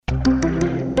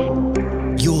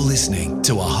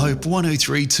to a Hope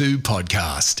 1032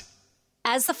 podcast.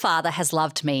 As the Father has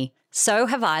loved me, so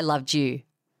have I loved you.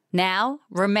 Now,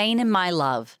 remain in my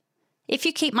love. If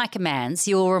you keep my commands,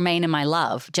 you will remain in my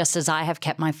love, just as I have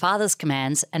kept my Father's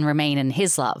commands and remain in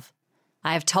his love.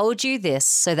 I have told you this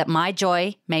so that my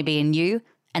joy may be in you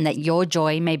and that your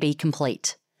joy may be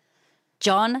complete.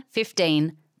 John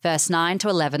 15, verse 9 to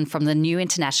 11 from the New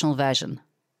International Version.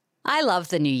 I love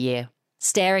the new year,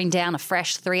 staring down a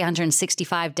fresh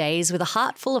 365 days with a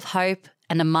heart full of hope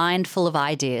and a mind full of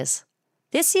ideas.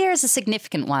 This year is a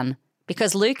significant one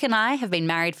because Luke and I have been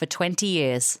married for 20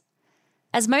 years.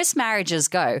 As most marriages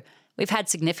go, we've had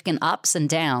significant ups and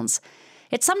downs.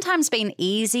 It's sometimes been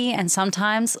easy and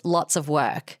sometimes lots of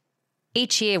work.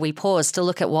 Each year we pause to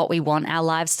look at what we want our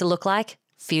lives to look like,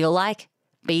 feel like,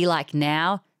 be like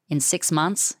now, in 6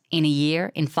 months, in a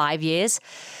year, in 5 years.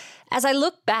 As I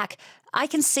look back, I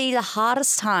can see the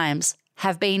hardest times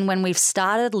have been when we've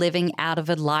started living out of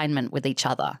alignment with each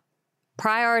other,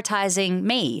 prioritizing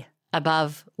me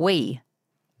above we.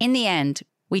 In the end,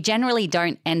 we generally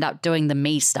don't end up doing the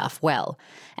me stuff well,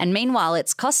 and meanwhile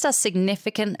it's cost us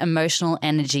significant emotional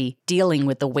energy dealing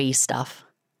with the we stuff.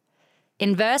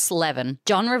 In verse 11,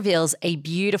 John reveals a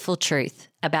beautiful truth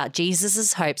about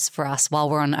Jesus' hopes for us while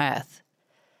we're on earth.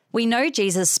 We know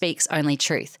Jesus speaks only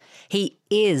truth. He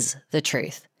is the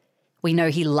truth. We know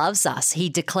he loves us. He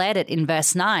declared it in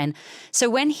verse 9. So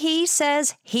when he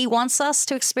says he wants us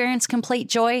to experience complete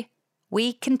joy,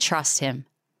 we can trust him.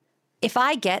 If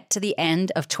I get to the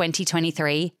end of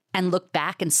 2023 and look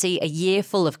back and see a year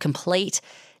full of complete,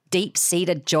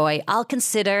 deep-seated joy, I'll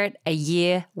consider it a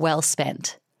year well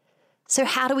spent. So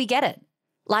how do we get it?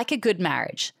 Like a good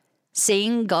marriage,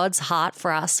 seeing God's heart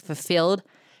for us fulfilled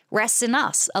rests in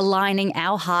us aligning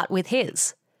our heart with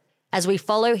his. As we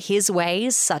follow his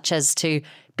ways, such as to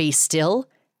be still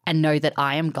and know that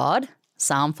I am God,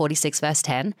 Psalm 46 verse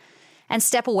 10, and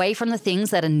step away from the things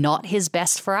that are not his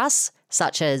best for us,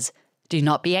 such as do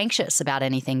not be anxious about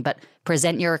anything, but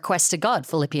present your request to God,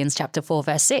 Philippians chapter 4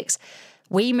 verse 6,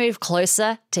 we move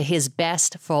closer to his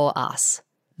best for us.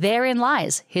 Therein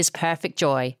lies his perfect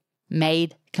joy,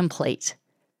 made complete.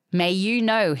 May you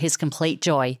know his complete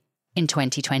joy in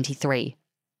 2023.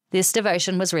 This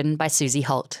devotion was written by Susie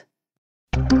Holt.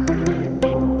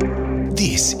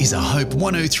 This is a Hope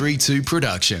 1032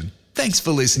 production. Thanks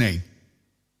for listening.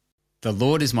 The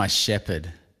Lord is my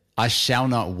shepherd. I shall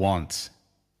not want.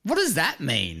 What does that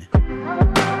mean?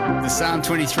 The Psalm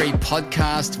 23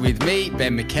 podcast with me,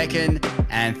 Ben McKecken,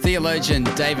 and theologian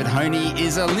David Honey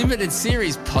is a limited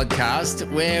series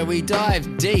podcast where we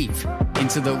dive deep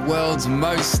into the world's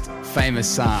most famous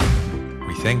psalm.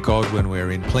 We thank God when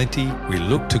we're in plenty. We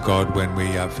look to God when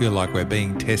we feel like we're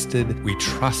being tested. We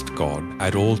trust God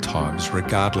at all times,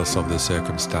 regardless of the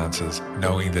circumstances,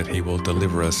 knowing that he will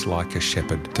deliver us like a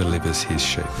shepherd delivers his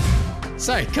sheep.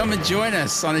 So come and join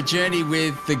us on a journey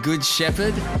with the Good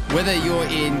Shepherd. Whether you're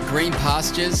in green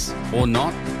pastures or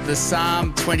not, the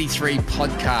Psalm 23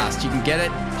 podcast. You can get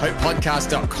it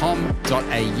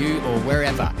hopepodcast.com.au or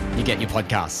wherever you get your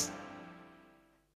podcasts.